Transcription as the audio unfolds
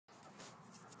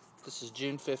This is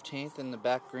June 15th in the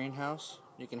back greenhouse.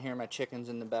 You can hear my chickens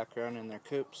in the background in their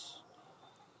coops.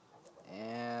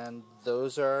 And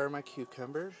those are my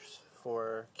cucumbers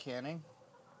for canning,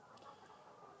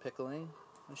 pickling,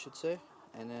 I should say.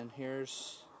 And then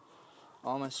here's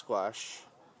all my squash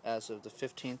as of the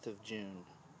 15th of June.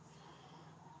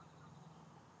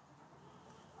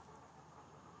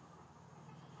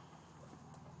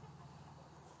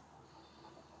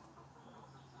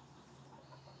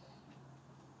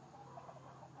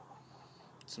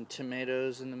 Some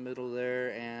tomatoes in the middle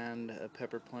there and a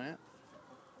pepper plant.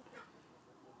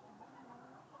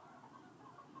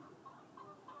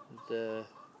 The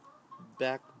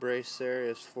back brace there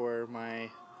is for my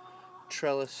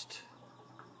trellised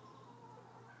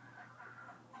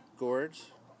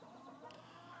gourds.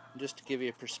 Just to give you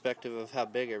a perspective of how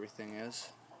big everything is,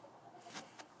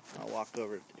 I'll walk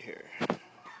over here.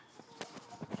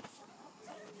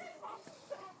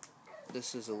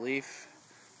 This is a leaf,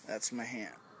 that's my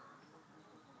hand.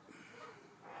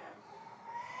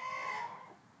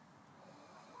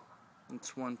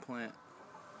 It's one plant.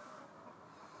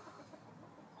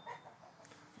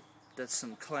 That's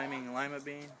some climbing lima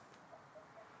bean.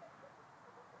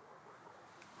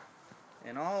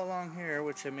 And all along here,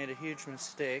 which I made a huge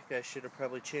mistake, I should have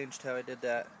probably changed how I did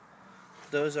that.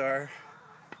 Those are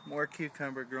more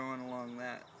cucumber growing along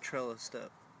that trellis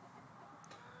up.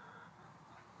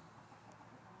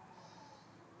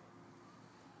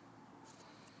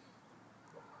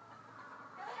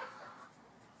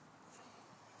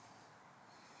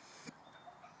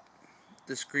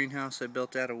 This greenhouse I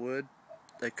built out of wood.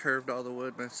 I curved all the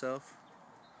wood myself.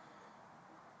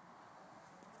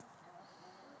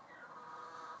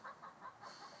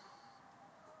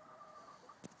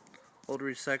 Old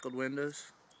recycled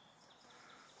windows.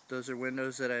 Those are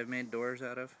windows that I've made doors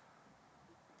out of.